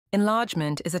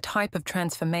Enlargement is a type of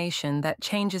transformation that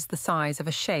changes the size of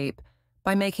a shape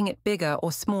by making it bigger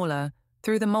or smaller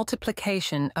through the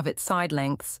multiplication of its side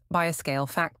lengths by a scale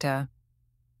factor.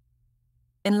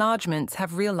 Enlargements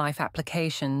have real-life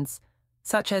applications,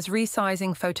 such as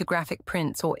resizing photographic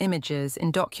prints or images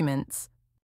in documents.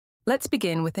 Let's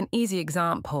begin with an easy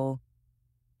example.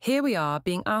 Here we are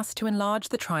being asked to enlarge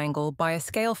the triangle by a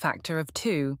scale factor of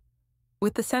 2,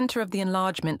 with the center of the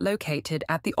enlargement located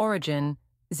at the origin,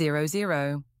 0,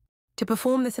 0. To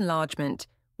perform this enlargement,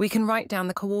 we can write down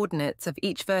the coordinates of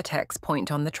each vertex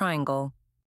point on the triangle,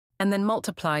 and then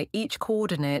multiply each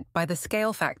coordinate by the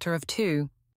scale factor of 2.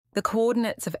 The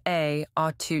coordinates of A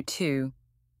are 2, 2.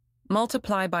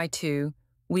 Multiply by 2,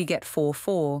 we get 4,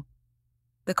 4.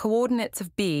 The coordinates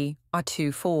of B are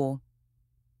 2, 4.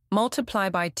 Multiply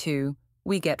by 2,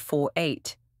 we get 4,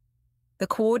 8. The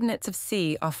coordinates of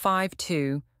C are 5,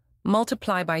 2.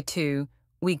 Multiply by 2,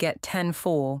 we get 10,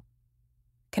 4.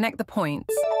 Connect the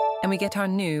points, and we get our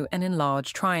new and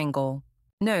enlarged triangle.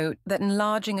 Note that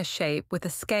enlarging a shape with a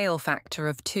scale factor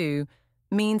of 2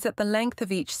 means that the length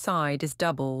of each side is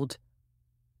doubled.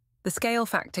 The scale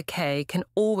factor K can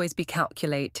always be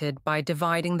calculated by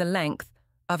dividing the length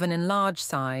of an enlarged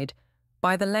side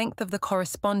by the length of the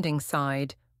corresponding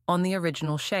side on the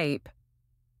original shape.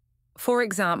 For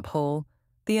example,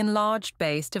 the enlarged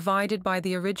base divided by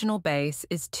the original base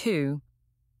is 2.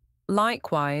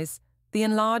 Likewise, the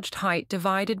enlarged height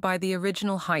divided by the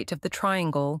original height of the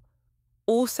triangle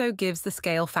also gives the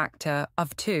scale factor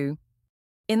of 2.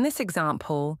 In this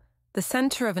example, the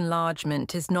center of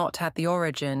enlargement is not at the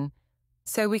origin,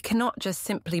 so we cannot just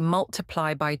simply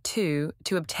multiply by 2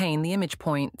 to obtain the image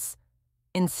points.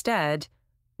 Instead,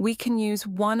 we can use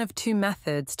one of two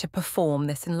methods to perform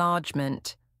this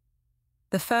enlargement.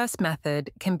 The first method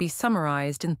can be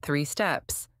summarized in 3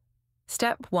 steps.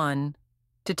 Step 1.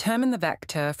 Determine the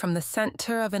vector from the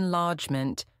center of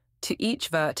enlargement to each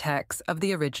vertex of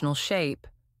the original shape.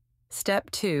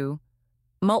 Step 2.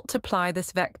 Multiply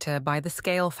this vector by the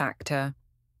scale factor.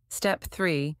 Step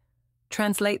 3.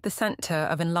 Translate the center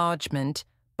of enlargement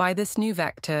by this new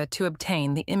vector to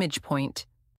obtain the image point.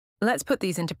 Let's put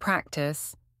these into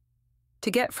practice. To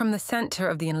get from the center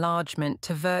of the enlargement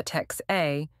to vertex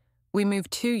A, we move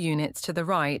 2 units to the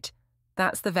right,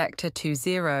 that's the vector 2,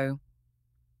 0.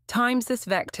 Times this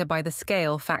vector by the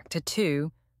scale factor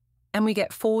 2, and we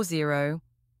get 4, 0,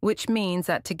 which means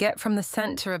that to get from the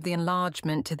center of the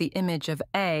enlargement to the image of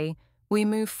A, we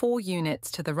move 4 units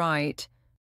to the right.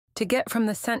 To get from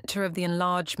the center of the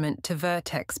enlargement to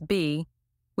vertex B,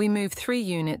 we move 3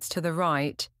 units to the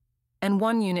right, and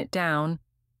 1 unit down,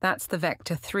 that's the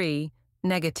vector 3,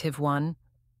 negative 1.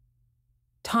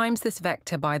 Times this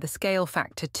vector by the scale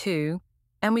factor 2,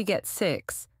 and we get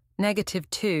 6, negative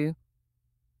 2,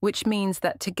 which means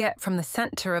that to get from the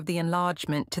center of the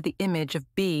enlargement to the image of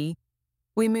B,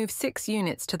 we move 6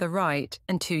 units to the right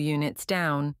and 2 units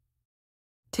down.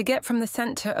 To get from the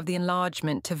center of the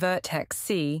enlargement to vertex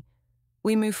C,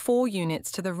 we move 4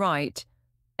 units to the right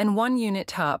and 1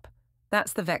 unit up,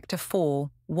 that's the vector 4,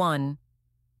 1.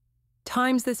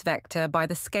 Times this vector by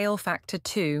the scale factor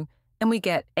 2, and we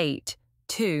get 8,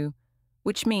 2,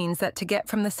 which means that to get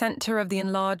from the center of the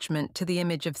enlargement to the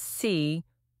image of C,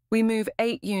 we move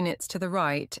 8 units to the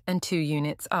right and 2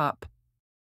 units up.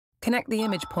 Connect the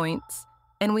image points,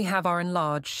 and we have our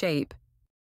enlarged shape.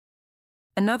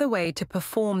 Another way to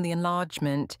perform the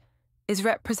enlargement is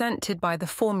represented by the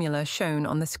formula shown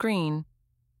on the screen.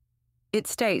 It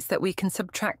states that we can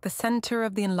subtract the center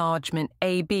of the enlargement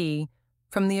AB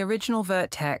from the original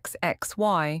vertex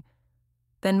XY,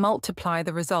 then multiply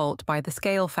the result by the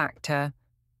scale factor,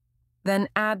 then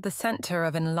add the center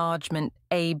of enlargement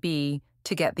AB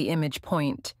to get the image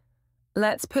point.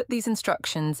 Let's put these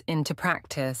instructions into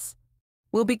practice.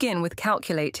 We'll begin with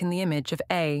calculating the image of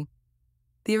A.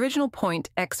 The original point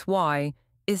XY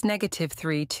is negative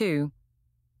 3, 2.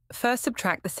 First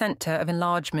subtract the center of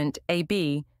enlargement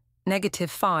AB, negative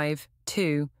 5,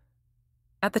 2.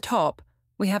 At the top,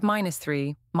 we have minus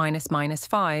 3 minus minus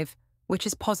 5, which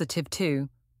is positive 2.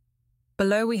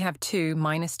 Below we have 2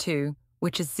 minus 2,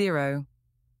 which is 0.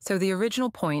 So the original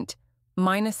point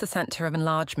minus the center of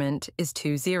enlargement is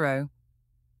 2, 0.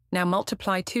 Now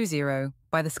multiply 2, 0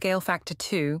 by the scale factor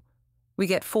 2, we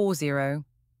get 4, 0.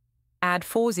 Add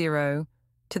 4, 0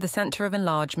 to the center of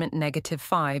enlargement negative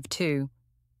 5, 2.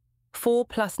 4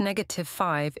 plus negative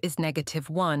 5 is negative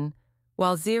 1,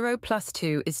 while 0 plus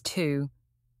 2 is 2.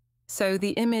 So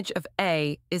the image of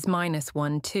A is minus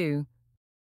 1, 2.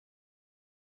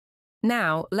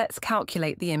 Now let's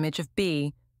calculate the image of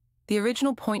B. The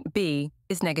original point B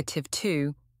is negative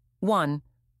 2, 1.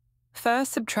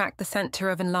 First, subtract the center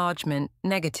of enlargement,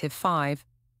 -5,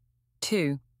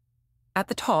 2. At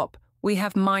the top, we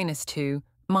have -2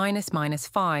 minus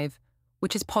 -5,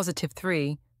 which is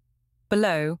 +3.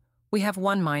 Below, we have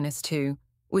 1 minus 2,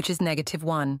 which is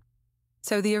 -1.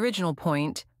 So the original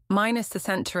point, minus the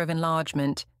center of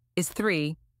enlargement, is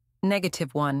 3,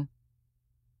 -1.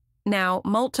 Now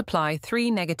multiply 3,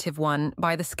 -1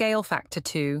 by the scale factor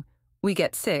 2, we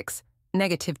get 6,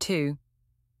 -2.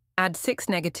 Add 6,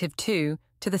 -2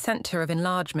 to the center of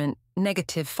enlargement,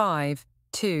 -5,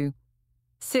 2.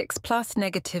 6 plus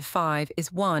 -5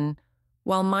 is 1,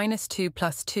 while -2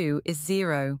 plus 2 is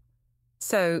 0.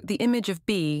 So the image of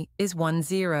B is 1,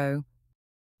 0.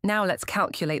 Now let's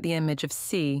calculate the image of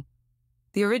C.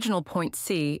 The original point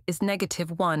C is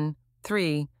 -1,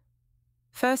 3.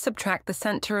 First subtract the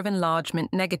center of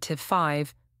enlargement,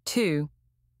 -5, 2.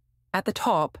 At the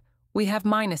top, we have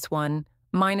 -1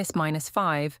 minus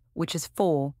 -5, which is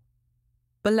 4.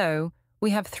 Below,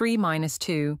 we have 3 minus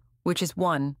 2, which is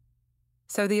 1.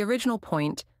 So the original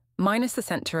point, minus the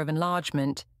center of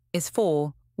enlargement, is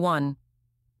 4, 1.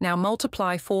 Now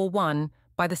multiply 4, 1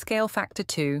 by the scale factor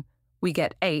 2, we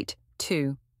get 8,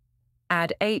 2.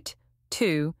 Add 8,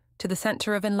 2 to the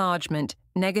center of enlargement,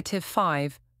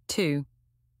 -5, 2.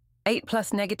 8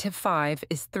 plus -5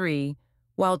 is 3,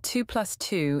 while 2 plus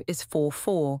 2 is 4,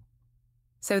 4.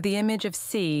 So the image of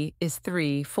C is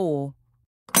 3, 4.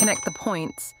 Connect the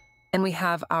points, and we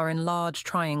have our enlarged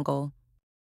triangle.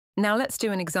 Now let's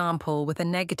do an example with a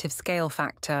negative scale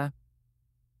factor.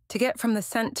 To get from the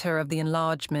center of the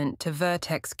enlargement to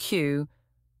vertex Q,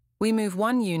 we move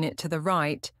 1 unit to the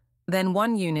right, then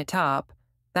 1 unit up,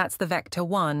 that's the vector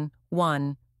 1,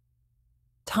 1.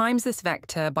 Times this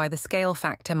vector by the scale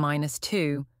factor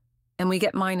 -2, and we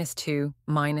get -2,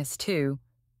 -2,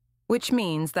 which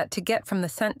means that to get from the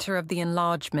center of the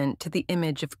enlargement to the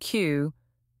image of Q,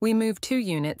 we move 2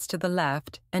 units to the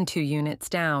left and 2 units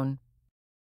down.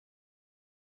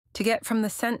 To get from the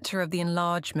center of the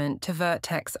enlargement to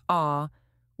vertex R,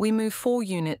 we move 4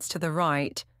 units to the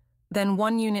right, then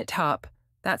 1 unit up,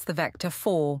 that's the vector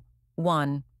 4,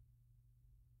 1.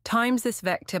 Times this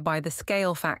vector by the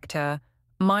scale factor,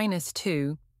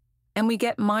 -2, and we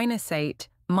get -8,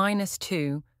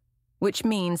 -2, which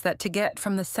means that to get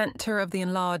from the center of the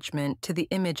enlargement to the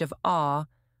image of R,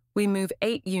 we move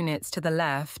 8 units to the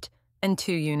left and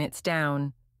 2 units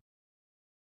down.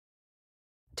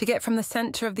 To get from the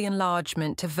center of the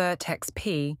enlargement to vertex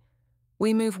P,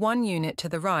 we move 1 unit to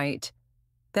the right,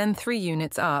 then 3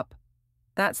 units up.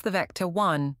 That's the vector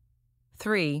 1,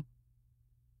 3.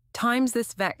 Times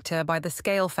this vector by the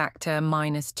scale factor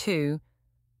 -2,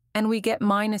 and we get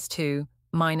 -2,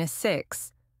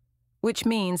 -6, which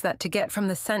means that to get from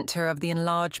the center of the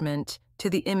enlargement to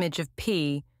the image of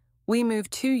P, we move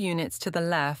 2 units to the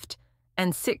left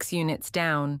and 6 units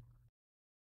down.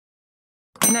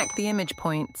 Connect the image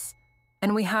points,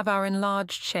 and we have our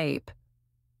enlarged shape.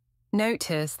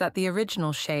 Notice that the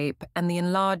original shape and the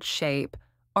enlarged shape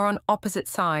are on opposite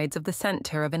sides of the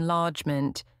center of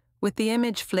enlargement, with the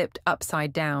image flipped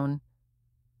upside down.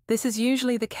 This is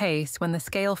usually the case when the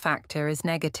scale factor is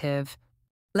negative.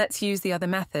 Let's use the other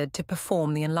method to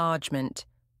perform the enlargement.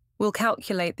 We'll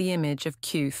calculate the image of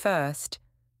Q first.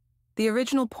 The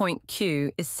original point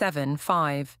Q is 7,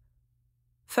 5.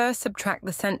 First subtract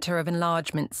the center of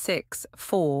enlargement 6,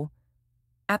 4.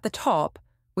 At the top,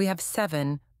 we have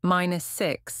 7 minus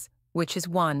 6, which is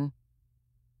 1.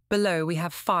 Below we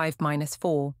have 5 minus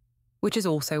 4, which is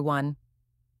also 1.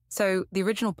 So the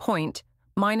original point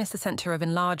minus the center of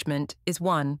enlargement is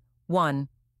 1, 1.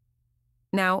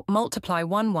 Now multiply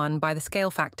 1, 1 by the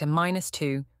scale factor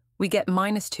 -2, we get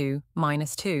 -2,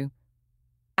 -2.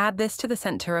 Add this to the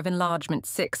center of enlargement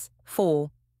 6,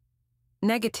 4.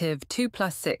 -2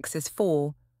 plus 6 is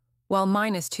 4, while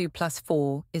 -2 plus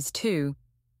 4 is 2.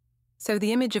 So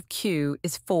the image of Q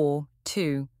is 4,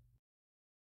 2.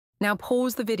 Now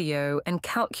pause the video and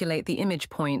calculate the image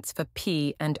points for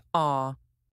P and R.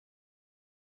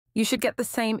 You should get the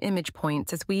same image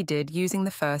points as we did using the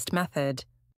first method.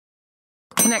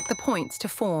 Connect the points to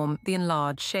form the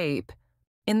enlarged shape.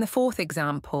 In the fourth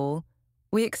example,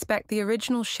 we expect the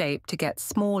original shape to get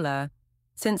smaller,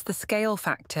 since the scale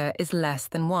factor is less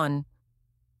than 1.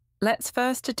 Let's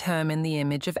first determine the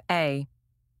image of A.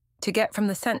 To get from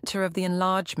the center of the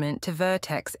enlargement to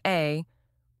vertex A,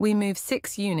 we move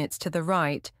 6 units to the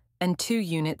right and 2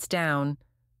 units down.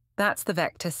 That's the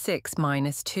vector 6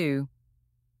 minus 2.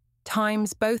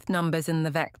 Times both numbers in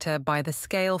the vector by the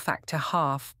scale factor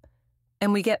half,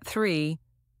 and we get 3,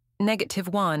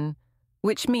 -1,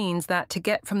 which means that to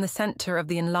get from the center of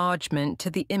the enlargement to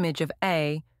the image of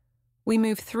A, we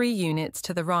move 3 units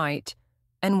to the right,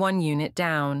 and 1 unit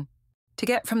down. To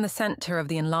get from the center of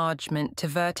the enlargement to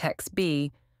vertex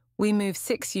B, we move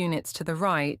 6 units to the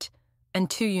right and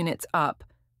 2 units up.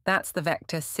 That's the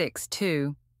vector 6,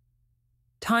 2.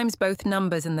 Times both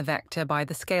numbers in the vector by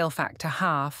the scale factor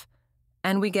half,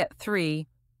 and we get 3,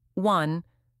 1,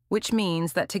 which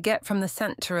means that to get from the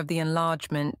center of the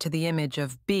enlargement to the image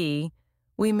of B,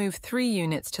 we move 3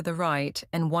 units to the right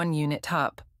and 1 unit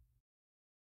up.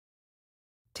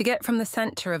 To get from the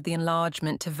center of the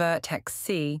enlargement to vertex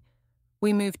C,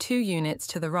 we move 2 units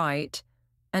to the right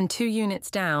and 2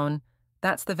 units down.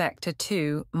 That's the vector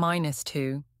 2, minus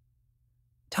 2.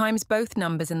 Times both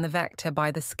numbers in the vector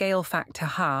by the scale factor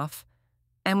half,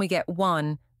 and we get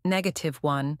 1, negative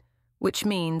 1, which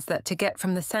means that to get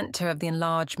from the center of the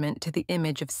enlargement to the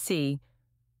image of C,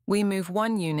 we move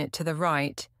 1 unit to the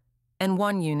right and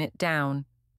 1 unit down.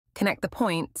 Connect the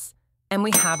points, and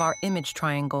we have our image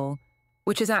triangle,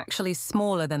 which is actually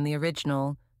smaller than the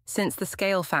original, since the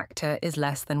scale factor is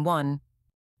less than 1.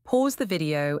 Pause the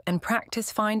video and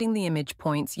practice finding the image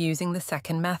points using the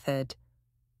second method.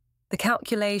 The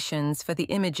calculations for the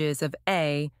images of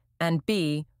A and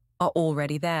B are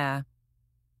already there.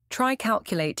 Try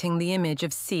calculating the image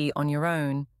of C on your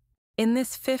own. In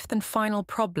this fifth and final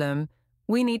problem,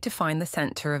 we need to find the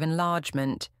center of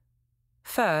enlargement.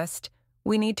 First,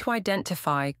 we need to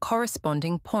identify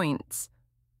corresponding points,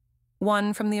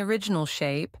 one from the original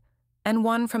shape and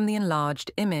one from the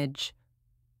enlarged image.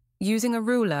 Using a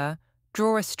ruler,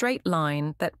 draw a straight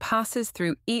line that passes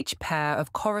through each pair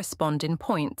of corresponding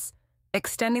points,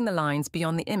 extending the lines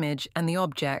beyond the image and the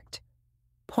object.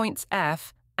 Points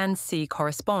F and C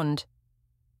correspond.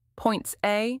 Points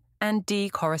A and D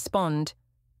correspond.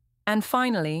 And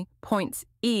finally, points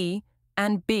E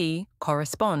and B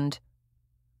correspond.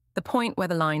 The point where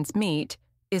the lines meet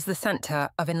is the center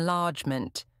of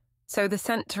enlargement, so the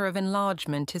center of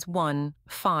enlargement is 1,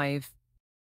 5.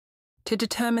 To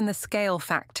determine the scale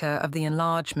factor of the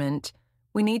enlargement,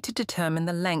 we need to determine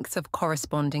the lengths of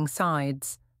corresponding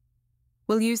sides.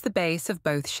 We'll use the base of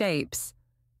both shapes.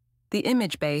 The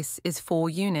image base is 4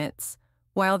 units,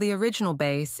 while the original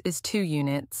base is 2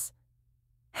 units.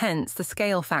 Hence, the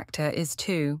scale factor is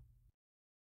 2.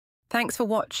 Thanks for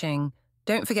watching.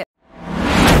 Don't forget